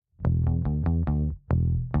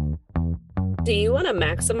Do you want to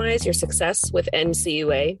maximize your success with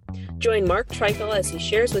NCUA? Join Mark Treichel as he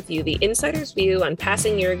shares with you the insider's view on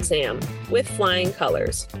passing your exam with flying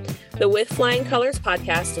colors. The With Flying Colors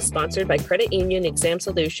podcast is sponsored by Credit Union Exam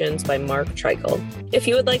Solutions by Mark Treichel. If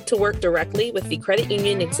you would like to work directly with the Credit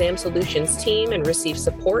Union Exam Solutions team and receive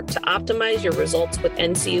support to optimize your results with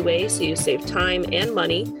NCUA so you save time and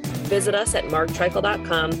money, visit us at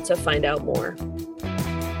marktreichel.com to find out more.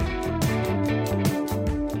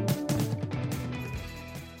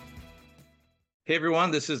 Hey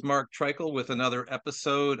everyone, this is Mark Treichel with another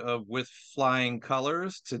episode of With Flying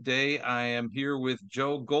Colors. Today I am here with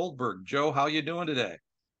Joe Goldberg. Joe, how you doing today?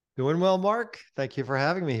 Doing well, Mark. Thank you for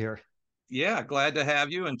having me here. Yeah, glad to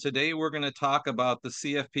have you. And today we're going to talk about the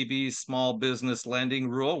CFPB's Small Business Lending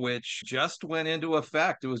Rule, which just went into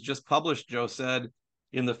effect. It was just published, Joe said,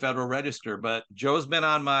 in the Federal Register. But Joe's been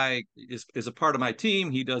on is a part of my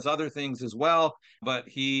team. He does other things as well, but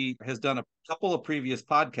he has done a couple of previous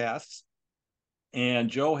podcasts. And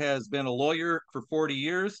Joe has been a lawyer for 40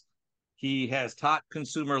 years. He has taught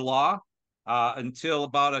consumer law until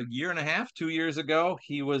about a year and a half, 2 years ago.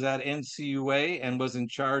 He was at NCUA and was in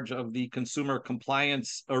charge of the consumer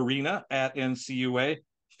compliance arena at NCUA,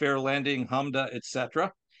 fair lending, HMDA,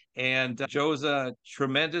 etc. And Joe's a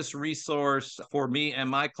tremendous resource for me and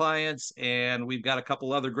my clients. And we've got a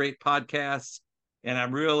couple other great podcasts. And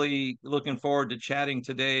I'm really looking forward to chatting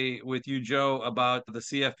today with you, Joe, about the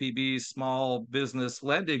CFPB's Small Business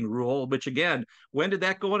Lending Rule, which again, when did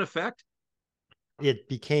that go in effect? It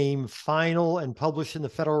became final and published in the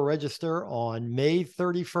Federal Register on May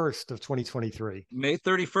 31st of 2023. May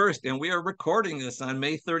 31st, and we are recording this on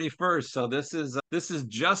May 31st. So this is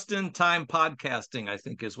just-in-time podcasting, I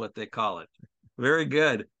think is what they call it. Very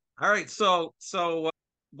good. All right, so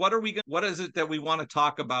what is it that we want to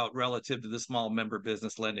talk about relative to the small member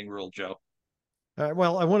business lending rule, Joe?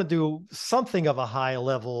 Well, I want to do something of a high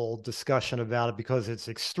level discussion about it because it's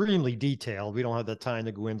extremely detailed. We don't have the time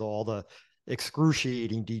to go into all the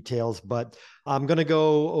excruciating details, but I'm going to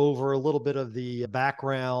go over a little bit of the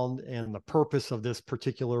background and the purpose of this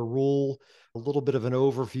particular rule, a little bit of an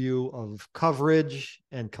overview of coverage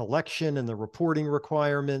and collection and the reporting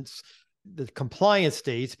requirements, the compliance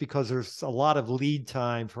dates, because there's a lot of lead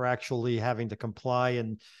time for actually having to comply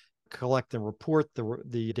and collect and report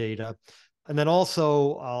the data. And then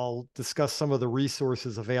also I'll discuss some of the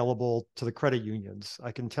resources available to the credit unions.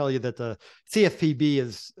 I can tell you that the CFPB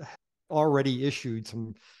has already issued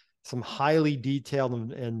some highly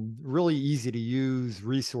detailed and really easy to use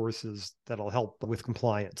resources that'll help with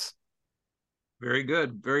compliance. Very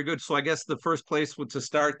good. Very good. So I guess the first place to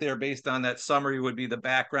start there based on that summary would be the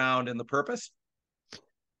background and the purpose.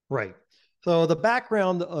 Right. So the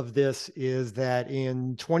background of this is that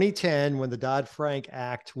in 2010, when the Dodd-Frank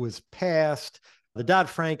Act was passed, the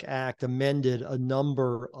Dodd-Frank Act amended a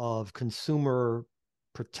number of consumer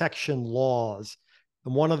protection laws.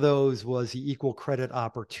 And one of those was the Equal Credit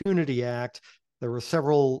Opportunity Act. There were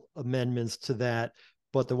several amendments to that,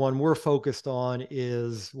 but the one we're focused on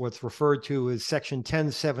is what's referred to as Section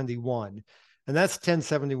 1071. And that's Section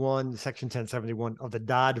 1071 of the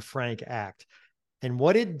Dodd-Frank Act. And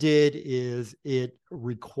what it did is it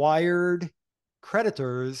required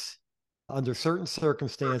creditors under certain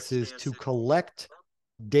circumstances to collect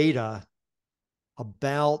data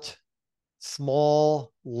about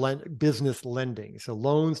small business lending, so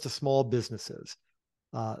loans to small businesses.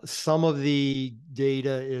 Some of the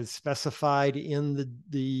data is specified in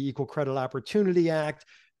the Equal Credit Opportunity Act,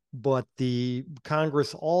 but the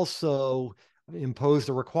Congress also imposed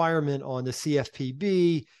a requirement on the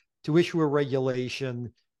CFPB to issue a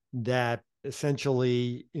regulation that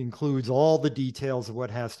essentially includes all the details of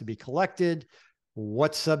what has to be collected,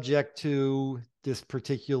 what's subject to this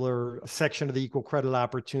particular section of the Equal Credit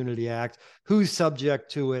Opportunity Act, who's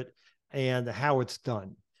subject to it, and how it's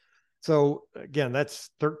done. So again, that's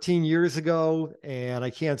 13 years ago, and I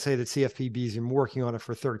can't say that CFPB's been working on it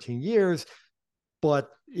for 13 years, but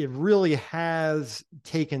it really has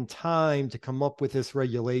taken time to come up with this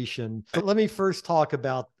regulation. So let me first talk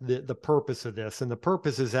about the purpose of this. And the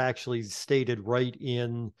purpose is actually stated right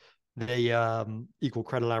in the Equal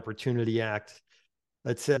Credit Opportunity Act.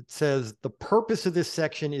 It says the purpose of this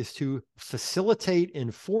section is to facilitate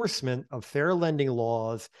enforcement of fair lending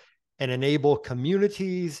laws and enable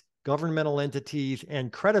communities, governmental entities,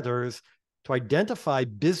 and creditors to identify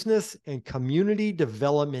business and community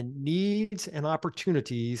development needs and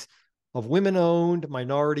opportunities of women-owned,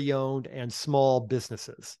 minority-owned, and small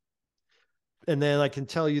businesses. And then I can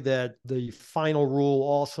tell you that the final rule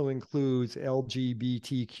also includes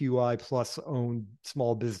LGBTQI plus owned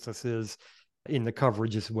small businesses in the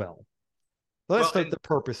coverage as well. So that's Well, the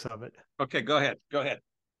purpose of it. okay, go ahead. Go ahead.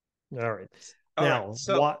 All right. All right. Now,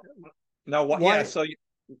 So now what? Yeah. why? So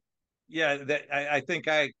yeah, I think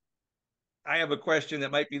I have a question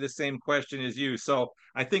that might be the same question as you. So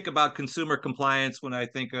I think about consumer compliance when I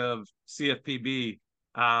think of CFPB,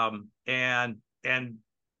 and in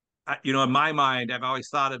my mind, I've always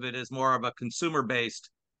thought of it as more of a consumer-based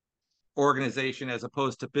organization as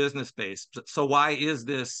opposed to business-based. So why is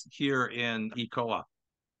this here in ECOA?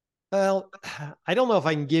 Well, I don't know if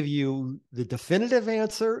I can give you the definitive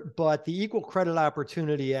answer, but the Equal Credit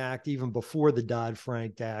Opportunity Act, even before the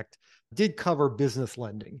Dodd-Frank Act, did cover business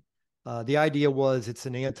lending. The idea was it's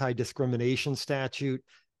an anti-discrimination statute,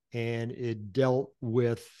 and it dealt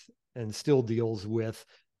with and still deals with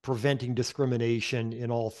preventing discrimination in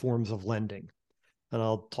all forms of lending. And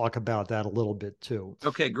I'll talk about that a little bit too.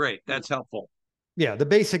 Okay, great. That's helpful. Yeah, the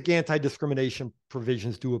basic anti-discrimination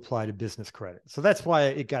provisions do apply to business credit. So that's why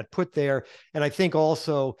it got put there. And I think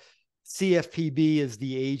also CFPB is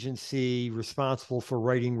the agency responsible for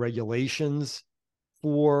writing regulations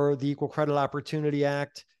for the Equal Credit Opportunity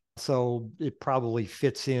Act. So it probably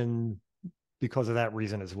fits in because of that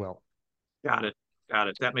reason as well. Got it. Got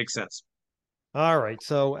it. That makes sense. All right.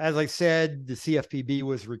 So as I said, the CFPB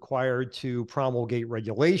was required to promulgate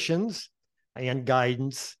regulations and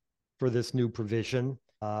guidance for this new provision.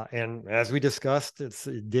 And as we discussed,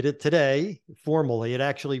 it did it today formally. It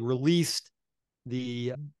actually released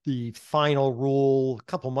the final rule a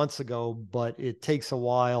couple months ago, but it takes a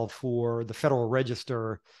while for the Federal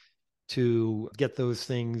Register to get those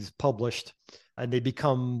things published, and they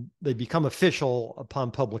become official upon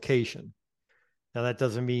publication. Now, that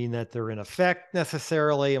doesn't mean that they're in effect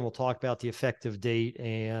necessarily, and we'll talk about the effective date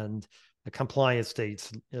and the compliance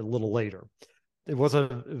dates a little later. It was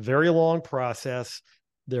a very long process.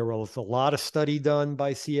 There was a lot of study done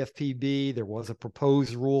by CFPB. There was a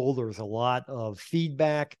proposed rule. There was a lot of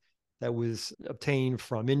feedback that was obtained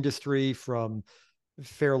from industry, from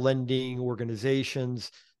fair lending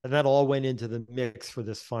organizations, and that all went into the mix for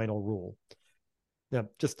this final rule. Now,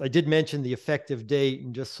 I did mention the effective date,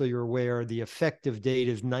 and just so you're aware, the effective date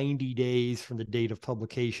is 90 days from the date of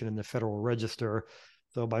publication in the Federal Register.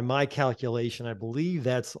 So by my calculation, I believe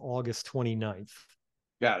that's August 29th.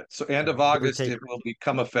 Got it. So end of August, it will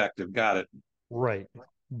become effective. Got it. Right.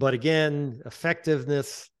 But again,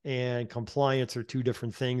 effectiveness and compliance are two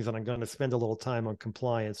different things, and I'm going to spend a little time on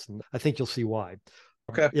compliance, and I think you'll see why.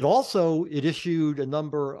 Okay. It issued a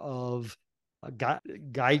number of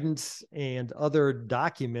guidance and other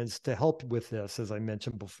documents to help with this, as I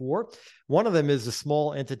mentioned before. One of them is the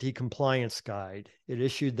Small Entity Compliance Guide. It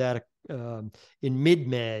issued that in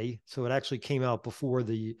mid-May, so it actually came out before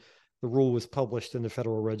the rule was published in the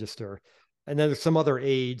Federal Register. And then there's some other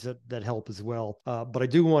aids that help as well. But I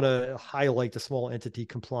do want to highlight the Small Entity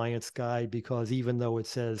Compliance Guide, because even though it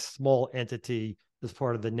says small entity as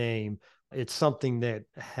part of the name, it's something that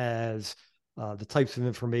has the types of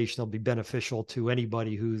information that'll be beneficial to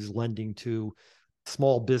anybody who's lending to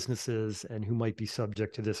small businesses and who might be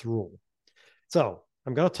subject to this rule. So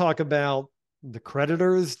I'm going to talk about the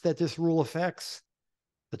creditors that this rule affects,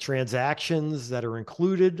 the transactions that are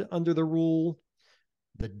included under the rule,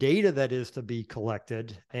 the data that is to be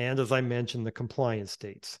collected, and as I mentioned, the compliance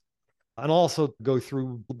dates. And also go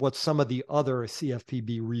through what some of the other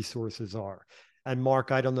CFPB resources are. And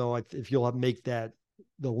Mark, I don't know if you'll make that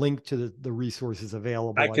the link to the resources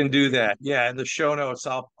available. I can do that. Yeah, in the show notes,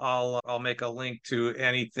 I'll make a link to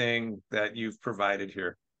anything that you've provided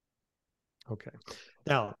here. Okay.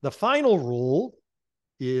 Now, the final rule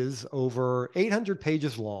is over 800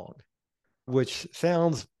 pages long, which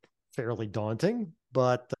sounds fairly daunting,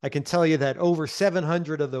 but I can tell you that over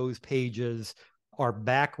 700 of those pages are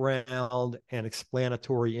background and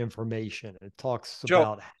explanatory information. It talks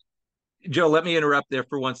about... Joe, let me interrupt there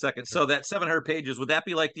for 1 second. So that 700 pages, would that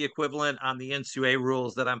be like the equivalent on the NCUA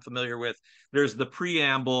rules that I'm familiar with? There's the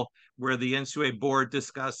preamble where the NCUA board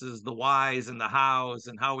discusses the whys and the hows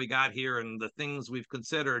and how we got here and the things we've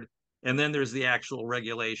considered. And then there's the actual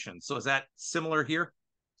regulation. So is that similar here?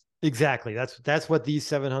 Exactly. That's what these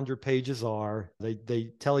 700 pages are.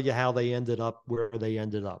 They tell you how they ended up where they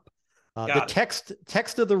ended up. The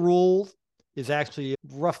text of the rule is actually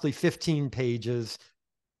roughly 15 pages.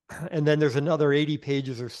 And then there's another 80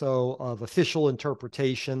 pages or so of official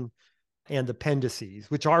interpretation and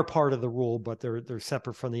appendices, which are part of the rule, but they're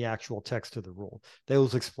separate from the actual text of the rule.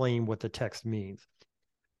 Those explain what the text means.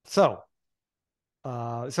 So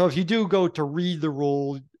if you do go to read the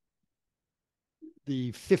rule,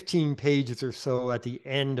 the 15 pages or so at the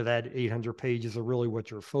end of that 800 pages are really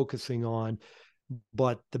what you're focusing on.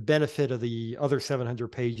 But the benefit of the other 700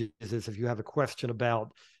 pages is if you have a question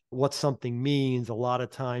about what something means, a lot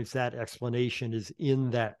of times that explanation is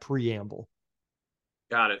in that preamble.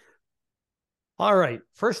 Got it. All right.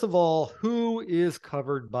 First of all, who is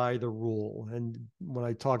covered by the rule? And when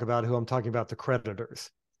I talk about who, I'm talking about the creditors.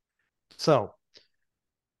 So,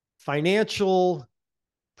 financial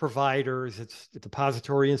providers, it's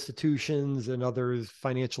depository institutions and others,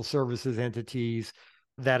 financial services entities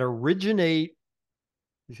that originate,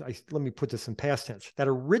 let me put this in past tense, that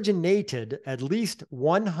originated at least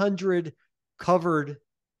 100 covered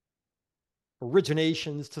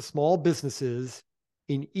originations to small businesses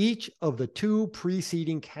in each of the 2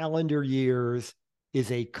 preceding calendar years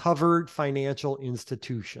is a covered financial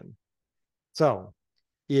institution. So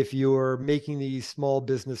if you're making these small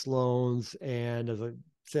business loans, and as I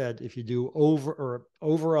said, if you do over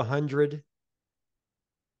 100,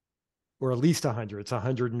 or at least 100, it's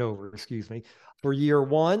 100 and over, excuse me, for year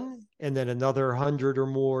 1, and then another 100 or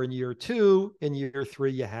more in year 2, in year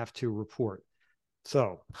 3, you have to report.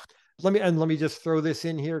 So let me just throw this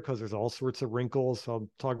in here because there's all sorts of wrinkles. So I'll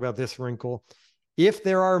talk about this wrinkle. If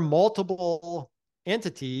there are multiple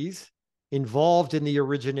entities involved in the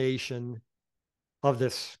origination of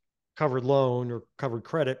this covered loan or covered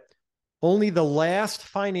credit, only the last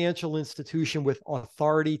financial institution with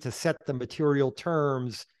authority to set the material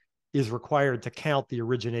terms is required to count the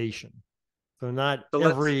origination. So not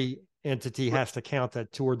every entity has to count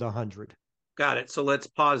that toward the 100. Got it. So let's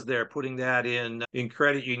pause there. Putting that in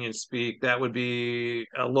credit union speak, that would be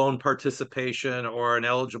a loan participation or an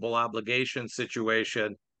eligible obligation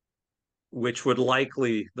situation, which would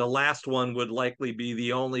likely, the last one would likely be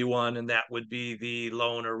the only one, and that would be the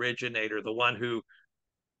loan originator, the one who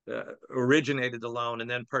originated the loan and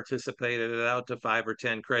then participated it out to 5 or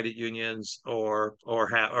 10 credit unions or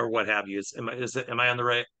what have you. Am I on the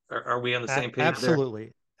right? Are we on the same page Absolutely.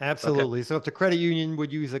 there? Absolutely. Okay. So if the credit union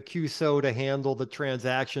would use a QSO to handle the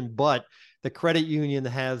transaction, but the credit union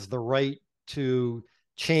has the right to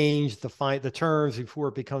change the terms before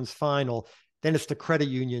it becomes final, then it's the credit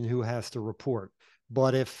union who has to report.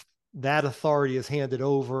 But if that authority is handed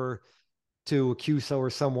over to a QSO or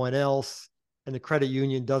someone else, and the credit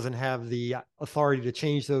union doesn't have the authority to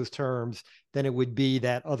change those terms, then it would be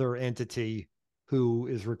that other entity who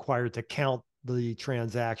is required to count the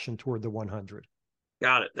transaction toward the 100.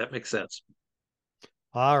 Got it. That makes sense.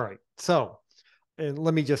 All right. So, and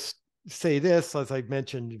let me just say this, as I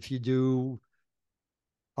mentioned, if you do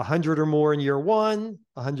 100 or more in year 1,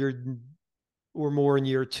 100 or more in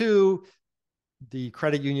year 2, the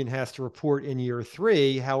credit union has to report in year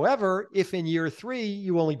 3. However, if in year 3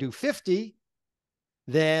 you only do 50,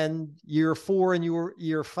 then year 4 and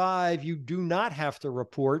year 5, you do not have to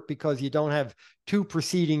report because you don't have 2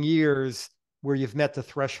 preceding years where you've met the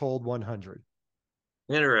threshold 100.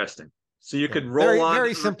 Interesting. So you could roll on.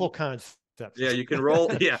 Very simple concept. Yeah, you can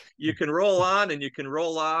roll. Yeah, you can roll on and you can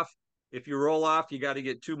roll off. If you roll off, you got to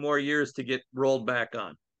get 2 more years to get rolled back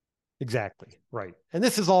on. Exactly. Right. And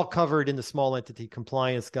this is all covered in the small entity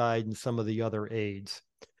compliance guide and some of the other aids.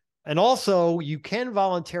 And also, you can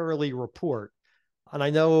voluntarily report. And I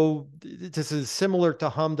know this is similar to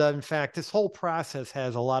HMDA. In fact, this whole process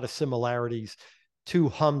has a lot of similarities to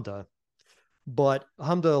HMDA, but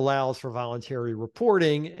HMDA allows for voluntary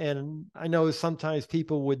reporting. And I know sometimes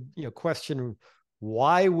people would, question,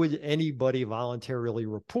 why would anybody voluntarily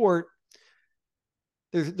report?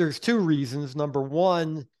 There's 2 reasons. Number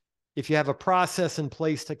one, if you have a process in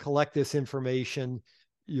place to collect this information,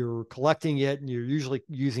 you're collecting it and you're usually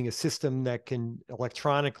using a system that can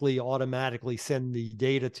electronically, automatically send the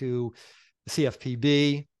data to the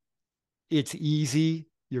CFPB. It's easy.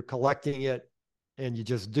 You're collecting it and you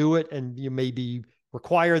just do it, and you may be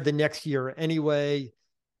required the next year anyway.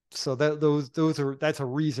 So that's a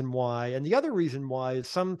reason why. And the other reason why is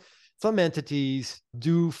some entities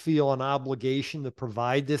do feel an obligation to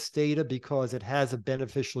provide this data because it has a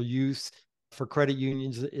beneficial use for credit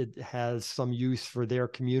unions. It has some use for their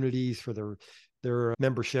communities, for their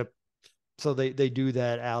membership. So they do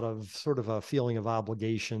that out of sort of a feeling of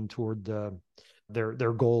obligation toward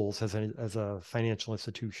their goals as a financial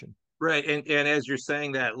institution. Right. And as you're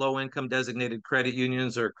saying that, low income designated credit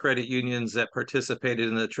unions or credit unions that participated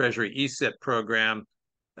in the Treasury ESIP program,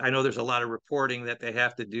 I know there's a lot of reporting that they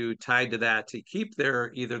have to do tied to that to keep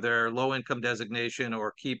either their low income designation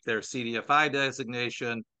or keep their CDFI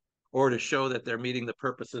designation, or to show that they're meeting the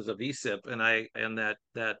purposes of ESIP and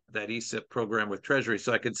that ESIP program with Treasury.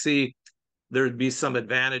 So I could see there'd be some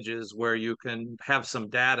advantages where you can have some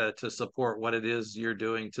data to support what it is you're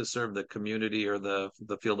doing to serve the community or the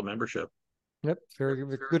field of membership. Yep,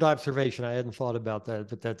 very good observation. I hadn't thought about that,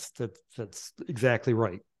 but that's exactly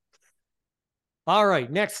right. All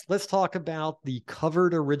right, next, let's talk about the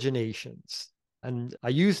covered originations. And I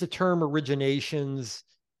use the term originations,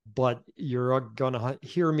 but you're going to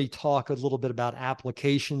hear me talk a little bit about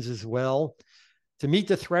applications as well. To meet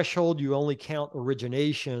the threshold, you only count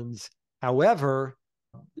originations. However,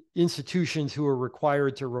 institutions who are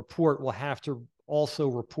required to report will have to also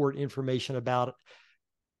report information about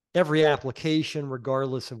every application,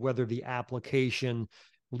 regardless of whether the application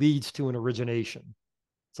leads to an origination.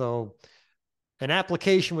 So an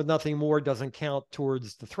application with nothing more doesn't count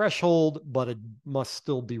towards the threshold, but it must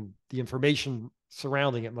still be, the information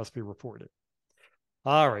surrounding it must be reported.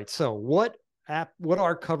 All right, so what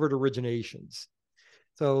are covered originations?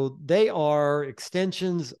 So they are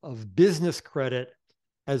extensions of business credit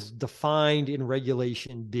as defined in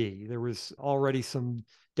Regulation B. There was already some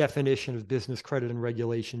definition of business credit in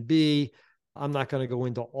Regulation B. I'm not going to go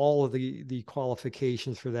into all of the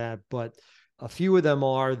qualifications for that, but a few of them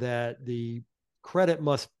are that the credit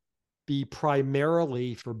must be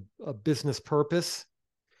primarily for a business purpose.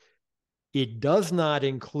 It does not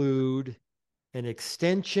include an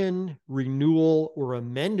extension, renewal, or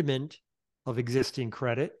amendment of existing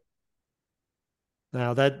credit.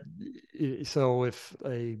 Now so if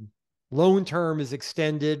a loan term is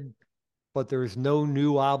extended, but there's no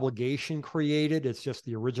new obligation created, it's just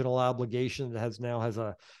the original obligation that now has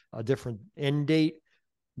a different end date,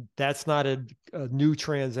 that's not a new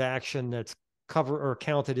transaction that's covered or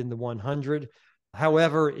counted in the 100.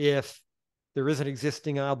 However, if there is an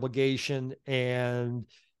existing obligation and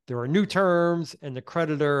there are new terms and the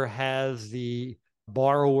creditor has the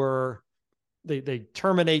borrower, they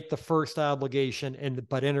terminate the first obligation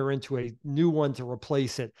but enter into a new one to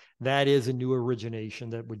replace it, that is a new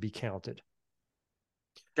origination that would be counted.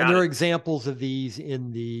 And there are examples of these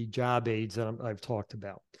in the job aids that I've talked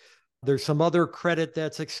about. There's some other credit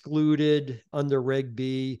that's excluded under Reg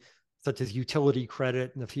B, such as utility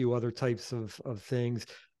credit and a few other types of things.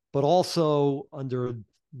 But also under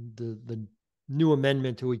the new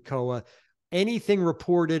amendment to ECOA, anything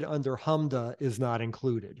reported under HMDA is not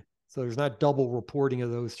included. So there's not double reporting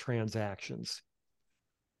of those transactions.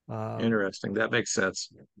 Interesting. That makes sense.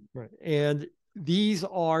 Right. And these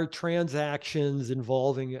are transactions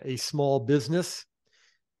involving a small business.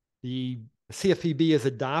 The CFPB has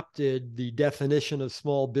adopted the definition of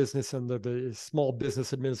small business under the Small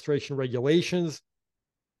Business Administration regulations.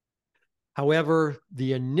 However,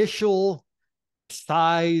 the initial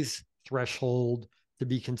size threshold to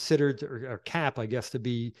be considered, or cap, I guess, to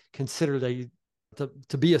be considered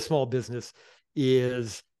to be a small business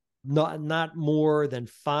is not more than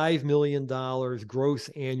 $5 million gross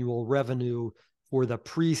annual revenue for the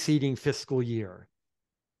preceding fiscal year.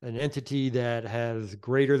 An entity that has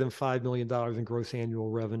greater than $5 million in gross annual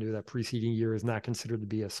revenue that preceding year is not considered to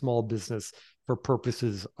be a small business for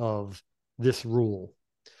purposes of this rule.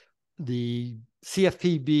 The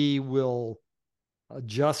CFPB will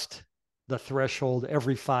adjust the threshold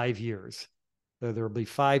every 5 years. So there will be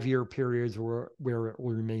 5-year periods where it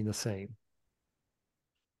will remain the same.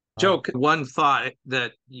 Joe, one thought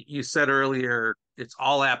that you said earlier, it's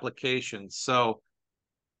all applications. So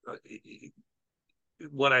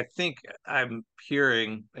what I think I'm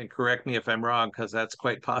hearing, and correct me if I'm wrong, because that's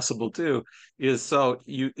quite possible too, is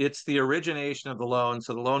it's the origination of the loan.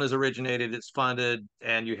 So the loan is originated, it's funded,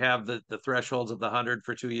 and you have the thresholds of the 100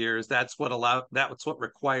 for 2 years. That's what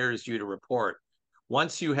requires you to report.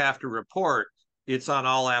 Once you have to report, it's on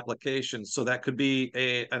all applications. So that could be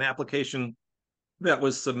an application that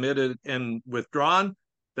was submitted and withdrawn.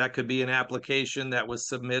 That could be an application that was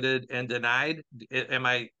submitted and denied. Am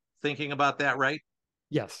I thinking about that right?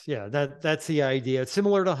 Yes, yeah, that's the idea. It's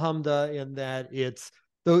similar to HMDA in that it's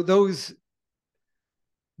those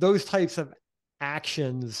types of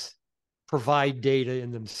actions provide data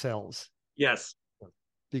in themselves. Yes,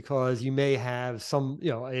 because you may have some,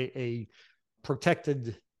 a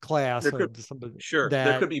protected class. There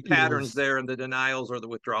could be patterns there in the denials or the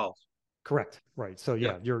withdrawals. Correct. Right. So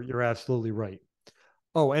yeah, you're absolutely right.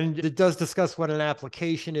 Oh, and it does discuss what an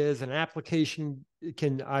application is. An application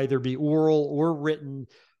can either be oral or written,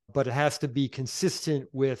 but it has to be consistent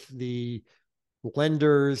with the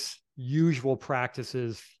lender's usual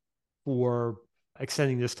practices for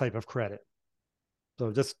extending this type of credit.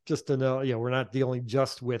 So just to know, we're not dealing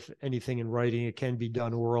just with anything in writing. It can be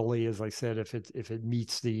done orally, as I said, if it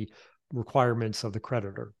meets the requirements of the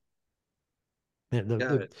creditor.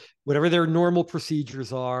 And whatever their normal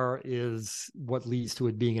procedures are is what leads to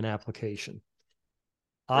it being an application.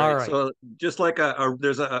 All right. So just like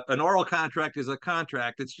there's an oral contract is a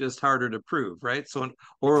contract, it's just harder to prove, right? So an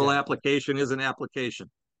oral application is an application.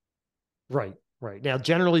 Right. Now,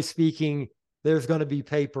 generally speaking, there's going to be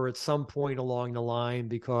paper at some point along the line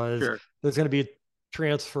because Sure. there's going to be a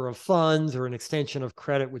transfer of funds or an extension of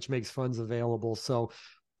credit, which makes funds available. So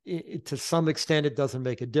to some extent, it doesn't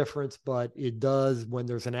make a difference, but it does when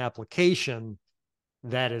there's an application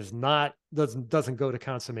that is not, doesn't go to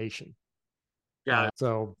consummation. Got it.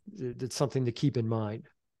 So it's something to keep in mind.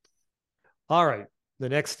 All right. The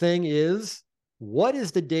next thing is, what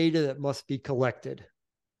is the data that must be collected?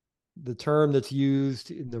 The term that's used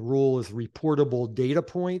in the rule is reportable data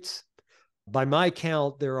points. By my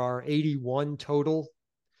count, there are 81 total,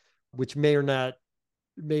 which may or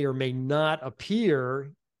may not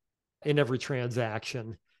appear in every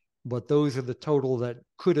transaction, but those are the total that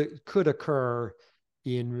could occur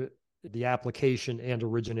in the application and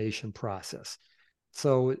origination process.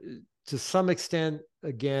 So to some extent,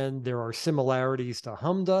 again, there are similarities to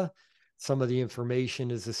HMDA. Some of the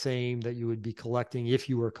information is the same that you would be collecting if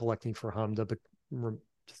you were collecting for HMDA. But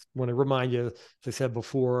just want to remind you, as I said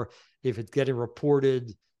before, if it's getting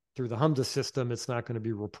reported through the HMDA system, it's not going to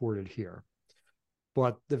be reported here.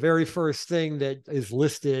 But the very first thing that is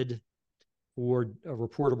listed for a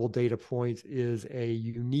reportable data point is a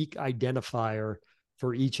unique identifier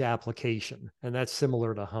for each application. And that's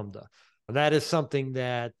similar to HMDA. That is something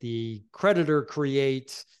that the creditor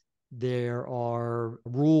creates. There are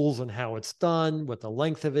rules on how it's done, what the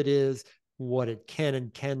length of it is, what it can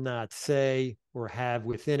and cannot say or have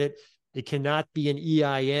within it. It cannot be an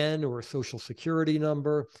EIN or a social security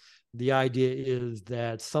number. The idea is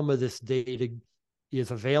that some of this data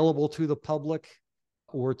is available to the public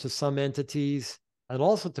or to some entities and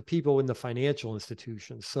also to people in the financial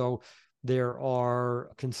institutions. So there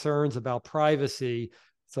are concerns about privacy.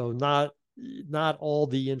 So not all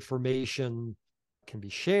the information can be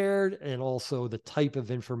shared, and also the type of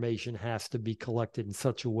information has to be collected in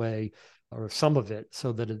such a way, or some of it,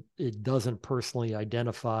 so that it doesn't personally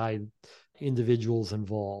identify individuals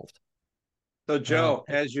involved. So Joe,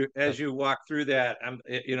 as you walk through that,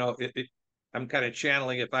 I'm kind of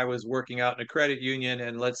channeling if I was working out in a credit union,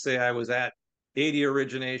 and let's say I was at 80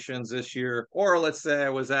 originations this year, or let's say I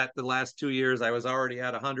was at the last 2 years, I was already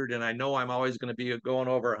at 100, and I know I'm always going to be going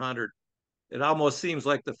over 100. It almost seems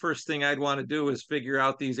like the first thing I'd want to do is figure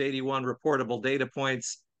out these 81 reportable data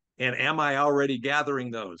points. And am I already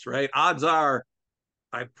gathering those, right? Odds are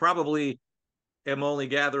I probably am only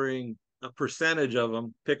gathering a percentage of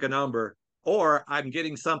them, pick a number, or I'm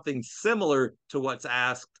getting something similar to what's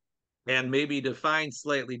asked and maybe defined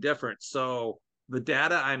slightly different. So the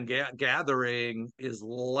data I'm gathering is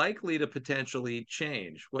likely to potentially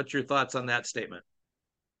change. What's your thoughts on that statement?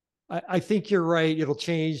 I think you're right. It'll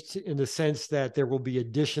change in the sense that there will be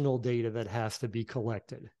additional data that has to be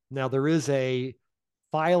collected. Now, there is a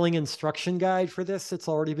filing instruction guide for this. It's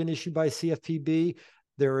already been issued by CFPB.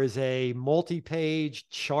 There is a multi-page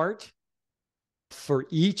chart for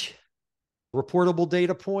each reportable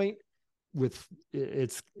data point.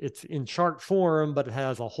 It's in chart form, but it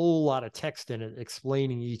has a whole lot of text in it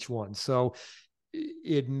explaining each one. So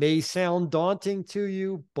it may sound daunting to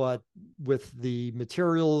you, but with the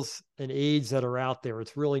materials and aids that are out there,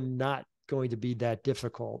 it's really not going to be that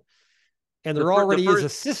difficult. And there already is a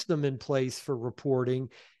system in place for reporting.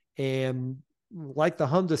 And like the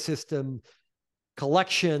HMDA system,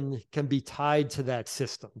 collection can be tied to that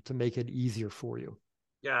system to make it easier for you.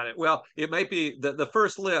 Got it. Well, it might be the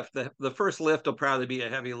first lift. The first lift will probably be a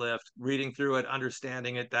heavy lift, reading through it,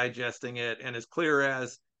 understanding it, digesting it. And as clear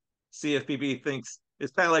as CFPB thinks,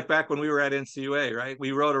 it's kind of like back when we were at NCUA, right?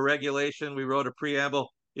 We wrote a regulation, we wrote a preamble.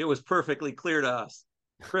 It was perfectly clear to us,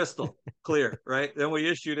 crystal clear, right? Then we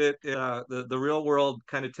issued it. The real world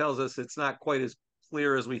kind of tells us it's not quite as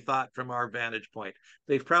clear as we thought from our vantage point.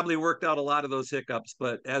 They've probably worked out a lot of those hiccups,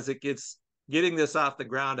 but as it gets getting this off the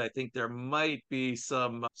ground, I think there might be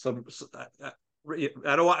some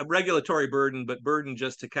I don't want regulatory burden, but burden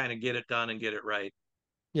just to kind of get it done and get it right.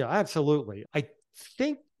 Yeah, absolutely. I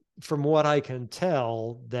think from what I can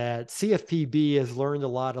tell that CFPB has learned a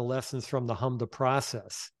lot of lessons from the HMDA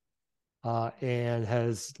process and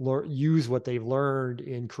has used what they've learned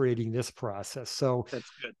in creating this process. So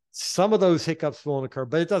that's good. Some of those hiccups won't occur,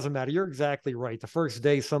 but it doesn't matter. You're exactly right. The first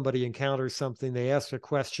day somebody encounters something, they ask a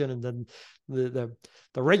question, and then the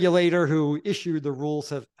regulator who issued the rule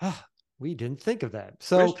says, we didn't think of that.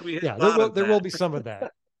 So yeah, there will be some of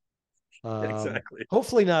that. Exactly.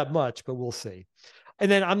 Hopefully not much, but we'll see. And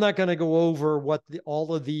then I'm not going to go over what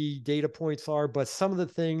all of the data points are, but some of the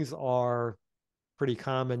things are pretty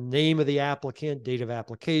common. Name of the applicant, date of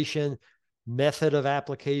application, method of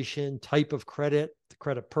application, type of credit, the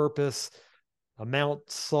credit purpose, amount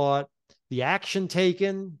sought, the action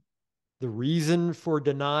taken, the reason for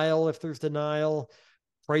denial if there's denial,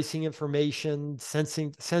 pricing information,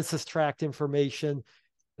 census tract information,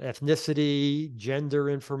 ethnicity, gender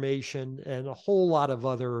information, and a whole lot of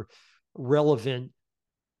other relevant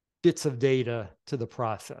bits of data to the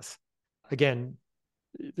process. Again,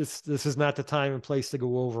 this is not the time and place to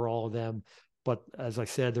go over all of them, but as I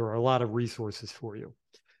said, there are a lot of resources for you.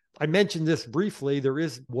 I mentioned this briefly. There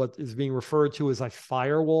is what is being referred to as a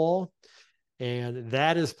firewall, and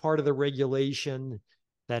that is part of the regulation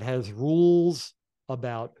that has rules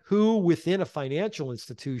about who within a financial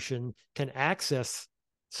institution can access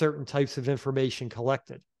certain types of information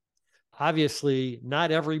collected. Obviously, not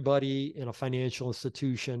everybody in a financial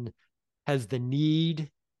institution has the need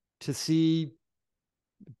to see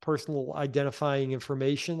personal identifying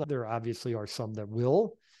information. There obviously are some that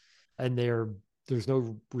will, and there's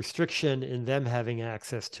no restriction in them having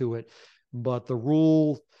access to it. But the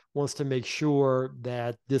rule wants to make sure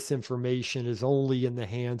that this information is only in the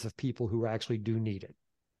hands of people who actually do need it.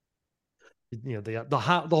 The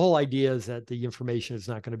whole idea is that the information is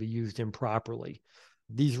not going to be used improperly.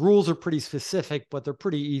 These rules are pretty specific, but they're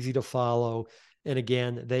pretty easy to follow. And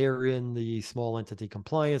again, they are in the Small Entity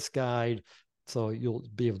Compliance Guide, so you'll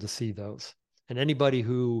be able to see those. And anybody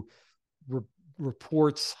who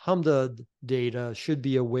reports HMDA data should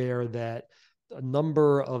be aware that a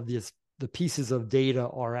number of the pieces of data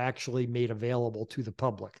are actually made available to the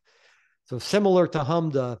public. So similar to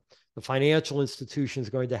HMDA, the financial institution is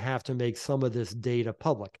going to have to make some of this data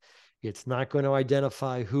public. It's not going to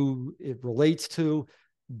identify who it relates to,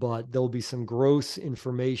 but there'll be some gross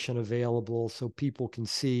information available so people can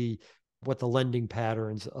see what the lending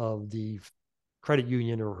patterns of the credit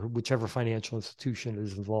union or whichever financial institution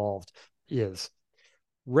is involved is.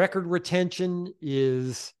 Record retention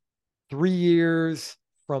is 3 years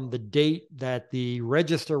from the date that the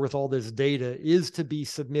register with all this data is to be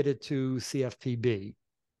submitted to CFPB.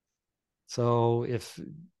 So if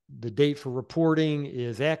the date for reporting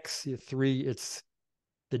is X, it's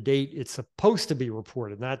the date it's supposed to be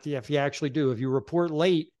reported, not if you actually do. If you report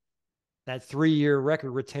late, that 3-year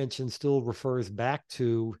record retention still refers back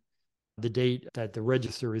to the date that the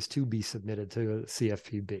register is to be submitted to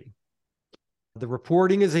CFPB. The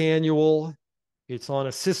reporting is annual. It's on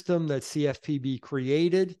a system that CFPB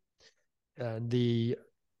created. And the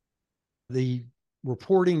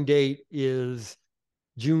reporting date is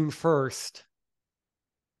June 1st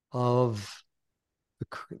of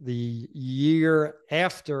the year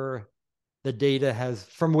after the data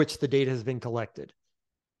from which the data has been collected.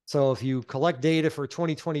 So if you collect data for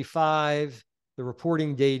 2025, the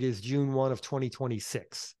reporting date is June 1 of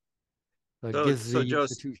 2026. So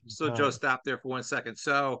Joe, stop there for 1 second.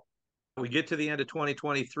 So we get to the end of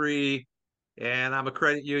 2023, and I'm a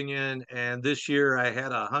credit union, and this year I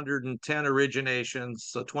had 110 originations.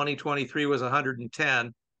 So 2023 was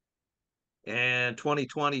 110, and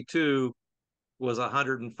 2022 was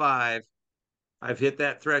 105. I've hit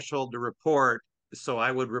that threshold to report, so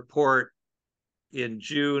I would report in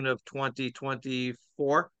June of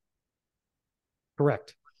 2024.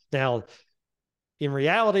 Correct. Now, in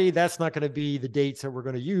reality, that's not going to be the dates that we're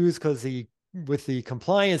going to use because with the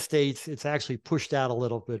compliance dates, it's actually pushed out a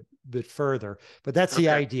little bit further. But that's the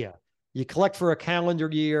idea. You collect for a calendar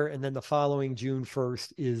year, and then the following June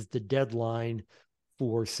 1st is the deadline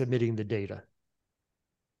for submitting the data.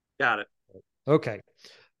 Got it. Okay.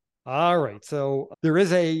 All right. So there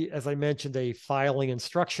is as I mentioned, a filing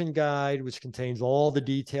instruction guide, which contains all the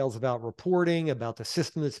details about reporting, about the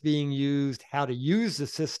system that's being used, how to use the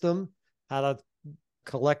system, how to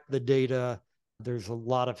collect the data. There's a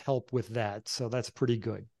lot of help with that. So that's pretty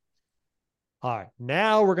good. All right.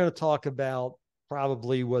 Now we're going to talk about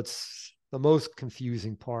probably what's the most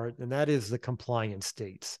confusing part, and that is the compliance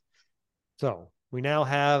dates. So we now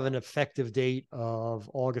have an effective date of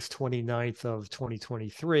August 29th of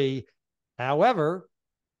 2023. However,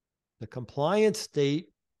 the compliance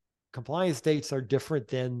dates are different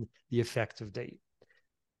than the effective date.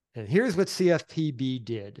 And here's what CFPB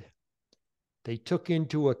did. They took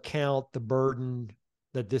into account the burden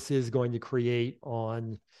that this is going to create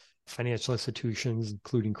on financial institutions,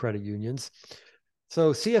 including credit unions.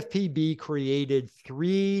 So CFPB created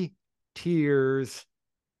 3 tiers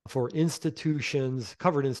for institutions,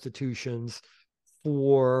 covered institutions,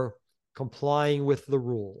 for complying with the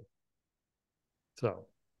rule. So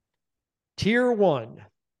tier 1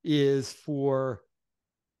 is for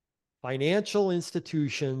financial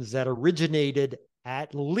institutions that originated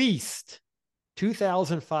at least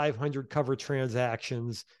 2,500 covered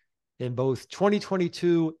transactions in both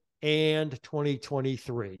 2022 and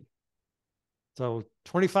 2023. So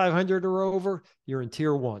 2,500 or over, you're in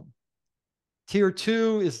tier 1. Tier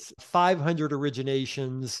 2 is 500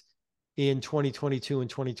 originations in 2022 and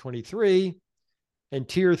 2023. And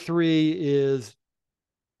tier 3 is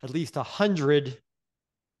at least 100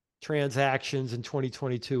 transactions in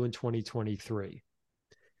 2022 and 2023.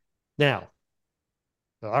 Now,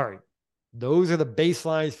 all right, those are the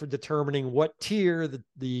baselines for determining what tier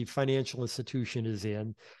the financial institution is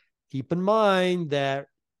in. Keep in mind that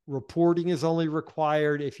reporting is only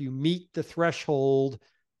required if you meet the threshold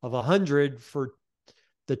of 100 for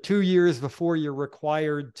the 2 years before you're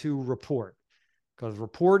required to report. Because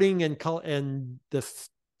reporting and this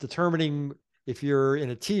determining if you're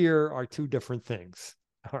in a tier are two different things.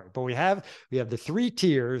 All right, but we have the 3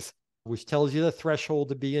 tiers, which tells you the threshold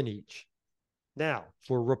to be in each. Now,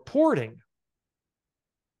 for reporting,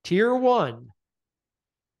 tier 1,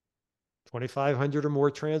 2,500 or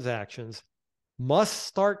more transactions, must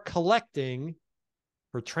start collecting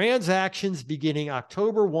for transactions beginning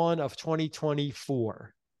October 1 of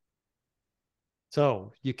 2024.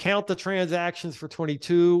 So you count the transactions for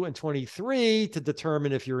 22 and 23 to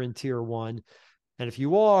determine if you're in tier 1. And if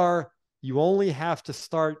you are, you only have to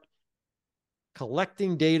start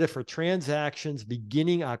collecting data for transactions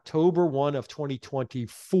beginning October 1 of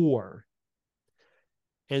 2024.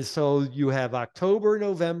 And so you have October,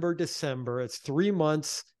 November, December. It's 3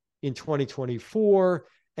 months in 2024,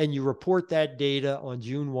 and you report that data on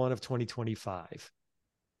June 1 of 2025.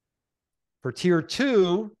 For tier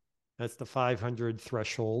 2, that's the 500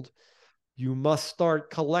 threshold, you must start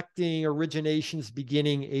collecting originations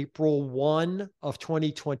beginning April 1 of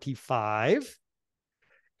 2025,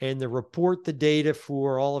 and to report the data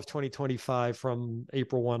for all of 2025 from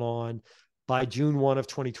April 1 on by June 1 of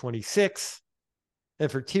 2026.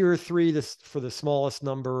 And for tier 3, this for the smallest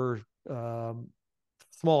number,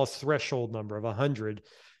 smallest threshold number of 100,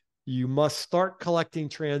 you must start collecting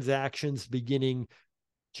transactions beginning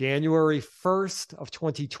January 1st of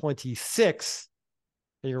 2026.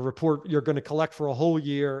 And you're going to collect for a whole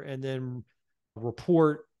year and then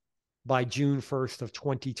report by June 1st of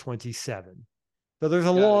 2027. So there's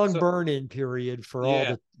a long burn-in period for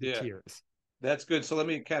all the tiers. That's good. So let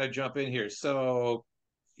me kind of jump in here. So,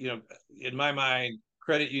 in my mind,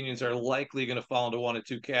 credit unions are likely going to fall into one of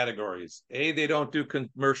 2 categories. A, they don't do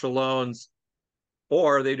commercial loans,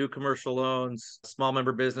 or they do commercial loans, small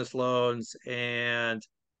member business loans, and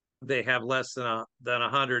they have less than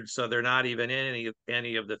 100, so they're not even in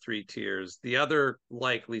any of the 3 tiers. The other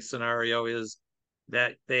likely scenario is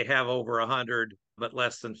that they have over 100 but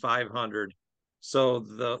less than 500. So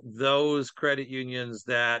those credit unions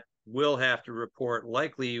that will have to report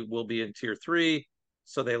likely will be in tier 3.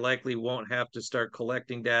 So they likely won't have to start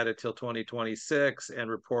collecting data till 2026 and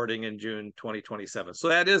reporting in June 2027. So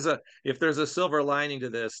that is if there's a silver lining to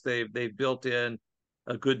this, they've built in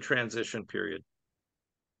a good transition period.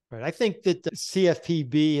 Right. I think that the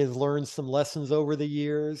CFPB has learned some lessons over the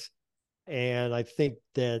years. And I think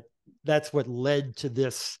that that's what led to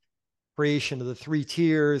this creation of the 3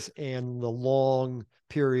 tiers and the long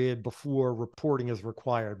period before reporting is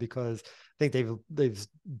required, because I think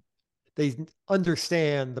they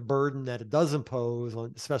understand the burden that it does impose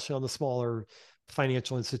on, especially on the smaller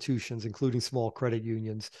financial institutions, including small credit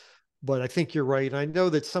unions. But I think you're right. And I know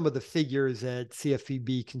that some of the figures that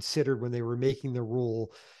CFPB considered when they were making the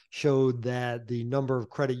rule showed that the number of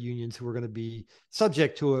credit unions who were going to be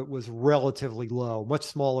subject to it was relatively low, much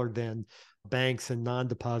smaller than banks and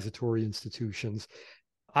non-depository institutions.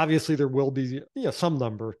 Obviously, there will be some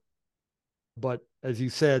number, but as you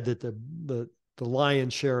said, that the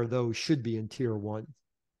lion's share of those should be in tier 1,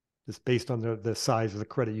 just based on the size of the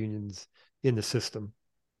credit unions in the system.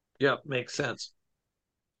 Yeah, makes sense.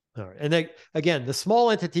 All right. And then, again, the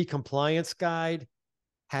small entity compliance guide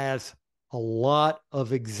has a lot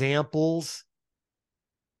of examples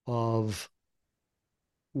of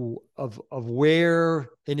where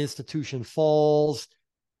an institution falls,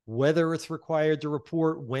 whether it's required to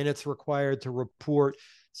report, when it's required to report.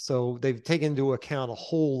 So they've taken into account a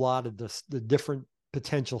whole lot of the different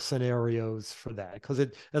potential scenarios for that. Because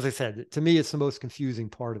as I said, to me, it's the most confusing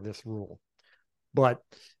part of this rule. But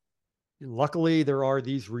luckily, there are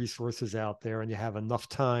these resources out there, and you have enough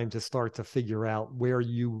time to start to figure out where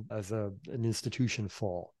you as an institution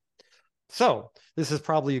fall. So this is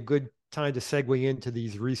probably a good time to segue into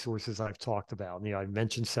these resources I've talked about. I've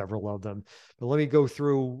mentioned several of them, but let me go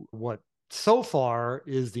through what so far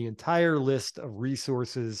is the entire list of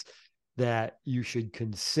resources that you should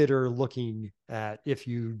consider looking at if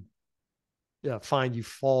you find you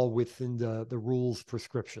fall within the rules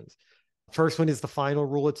prescriptions. First one is the final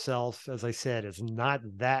rule itself. As I said, it's not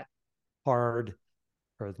that hard,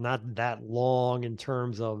 or it's not that long in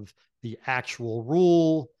terms of the actual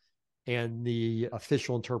rule and the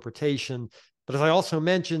official interpretation. But as I also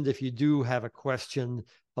mentioned, if you do have a question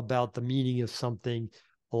about the meaning of something,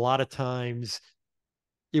 a lot of times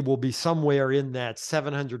it will be somewhere in that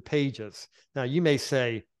 700 pages. Now, you may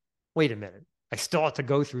say, wait a minute, I still have to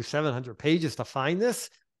go through 700 pages to find this?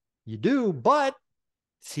 You do, but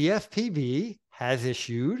CFPB has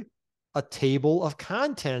issued a table of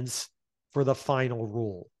contents for the final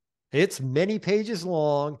rule. It's many pages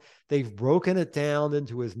long. They've broken it down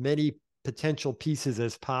into as many potential pieces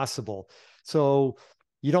as possible. So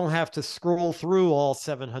you don't have to scroll through all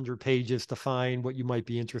 700 pages to find what you might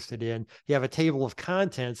be interested in. You have a table of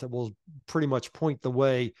contents that will pretty much point the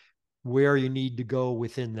way where you need to go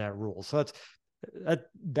within that rule. So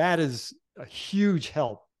that is a huge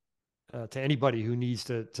help to anybody who needs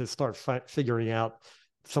to start figuring out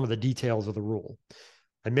some of the details of the rule.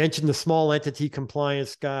 I mentioned the small entity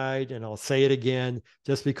compliance guide, and I'll say it again,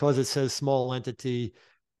 just because it says small entity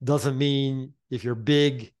doesn't mean if you're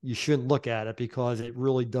big, you shouldn't look at it, because it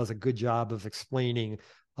really does a good job of explaining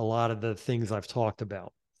a lot of the things I've talked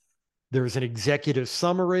about. There's an executive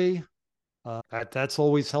summary. That's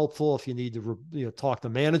always helpful if you need to talk to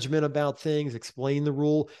management about things, explain the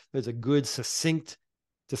rule. There's a good, succinct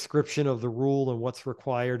description of the rule and what's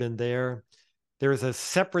required in there. There's a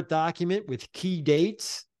separate document with key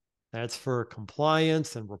dates. That's for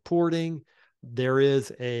compliance and reporting. There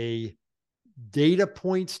is a data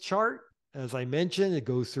points chart. As I mentioned, it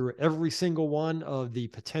goes through every single one of the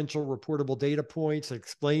potential reportable data points,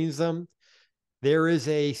 explains them. There is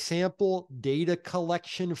a sample data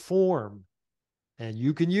collection form, and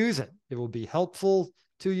you can use it. It will be helpful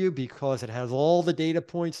to you because it has all the data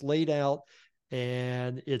points laid out,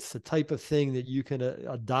 and it's the type of thing that you can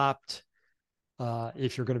adopt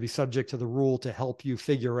if you're going to be subject to the rule, to help you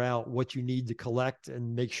figure out what you need to collect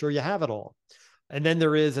and make sure you have it all. And then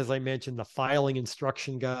there is, as I mentioned, the filing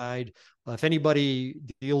instruction guide. If anybody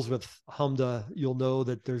deals with HMDA, you'll know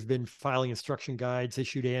that there's been filing instruction guides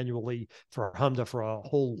issued annually for HMDA for a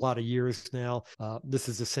whole lot of years now. This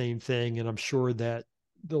is the same thing, and I'm sure that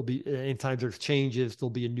there'll be, anytime there's changes, there'll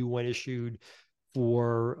be a new one issued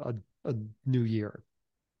for a new year.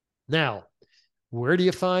 Now, where do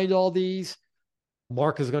you find all these?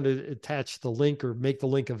 Mark is going to attach the link or make the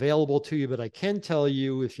link available to you, but I can tell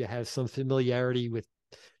you, if you have some familiarity with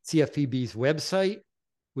CFPB's website,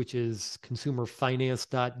 which is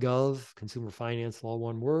consumerfinance.gov, consumer finance, all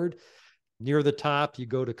one word. Near the top, you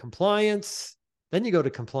go to compliance, then you go to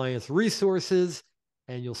compliance resources,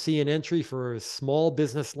 and you'll see an entry for small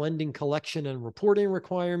business lending collection and reporting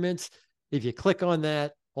requirements. If you click on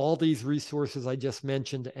that, all these resources I just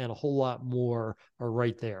mentioned and a whole lot more are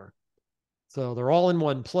right there. So they're all in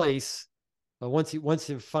one place. But once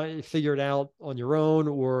you figure it out on your own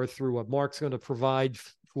or through what Mark's going to provide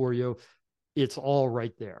for you, it's all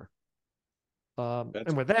right there.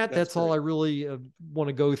 And with that's all I really want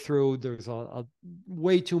to go through. There's a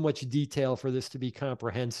way too much detail for this to be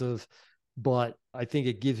comprehensive, but I think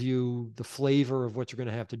it gives you the flavor of what you're going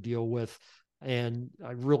to have to deal with. And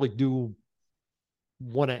I really do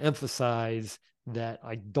want to emphasize that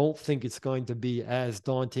I don't think it's going to be as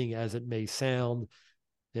daunting as it may sound.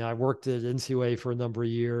 You know, I worked at NCUA for a number of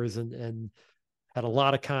years and had a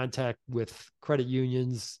lot of contact with credit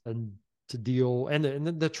unions and to deal,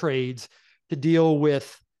 and the trades to deal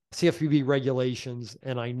with CFPB regulations.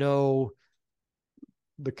 And I know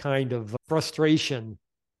the kind of frustration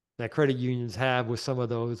that credit unions have with some of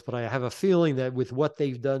those, but I have a feeling that with what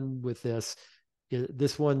they've done with this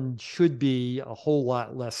one should be a whole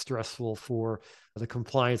lot less stressful for the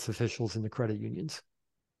compliance officials in the credit unions.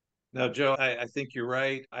 Now, Joe, I think you're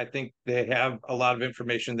right. I think they have a lot of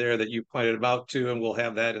information there that you pointed out to, and we'll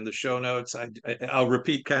have that in the show notes. I'll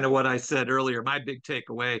repeat kind of what I said earlier. My big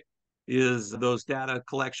takeaway is those data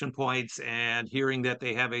collection points, and hearing that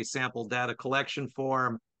they have a sample data collection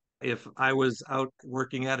form. If I was out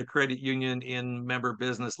working at a credit union in member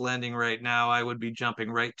business lending right now, I would be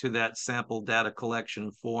jumping right to that sample data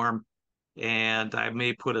collection form. And I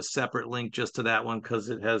may put a separate link just to that one because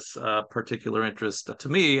it has particular interest to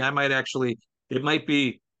me. I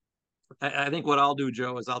think what I'll do,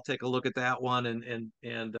 Joe, is I'll take a look at that one and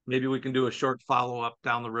maybe we can do a short follow-up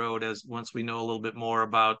down the road once we know a little bit more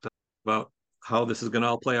about how this is going to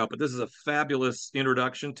all play out. But this is a fabulous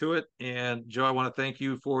introduction to it. And Joe, I want to thank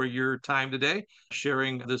you for your time today,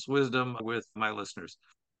 sharing this wisdom with my listeners.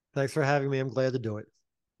 Thanks for having me. I'm glad to do it.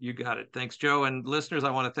 You got it. Thanks, Joe. And listeners,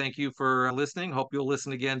 I want to thank you for listening. Hope you'll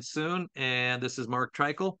listen again soon. And this is Mark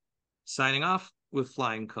Treichel signing off with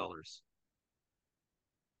Flying Colors.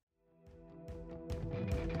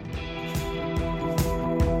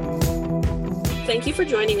 Thank you for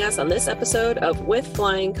joining us on this episode of With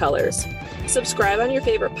Flying Colors. Subscribe on your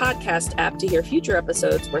favorite podcast app to hear future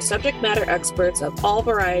episodes where subject matter experts of all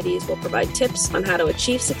varieties will provide tips on how to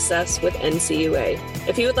achieve success with NCUA.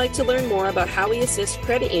 If you would like to learn more about how we assist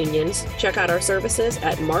credit unions, check out our services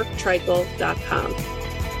at marktreichel.com.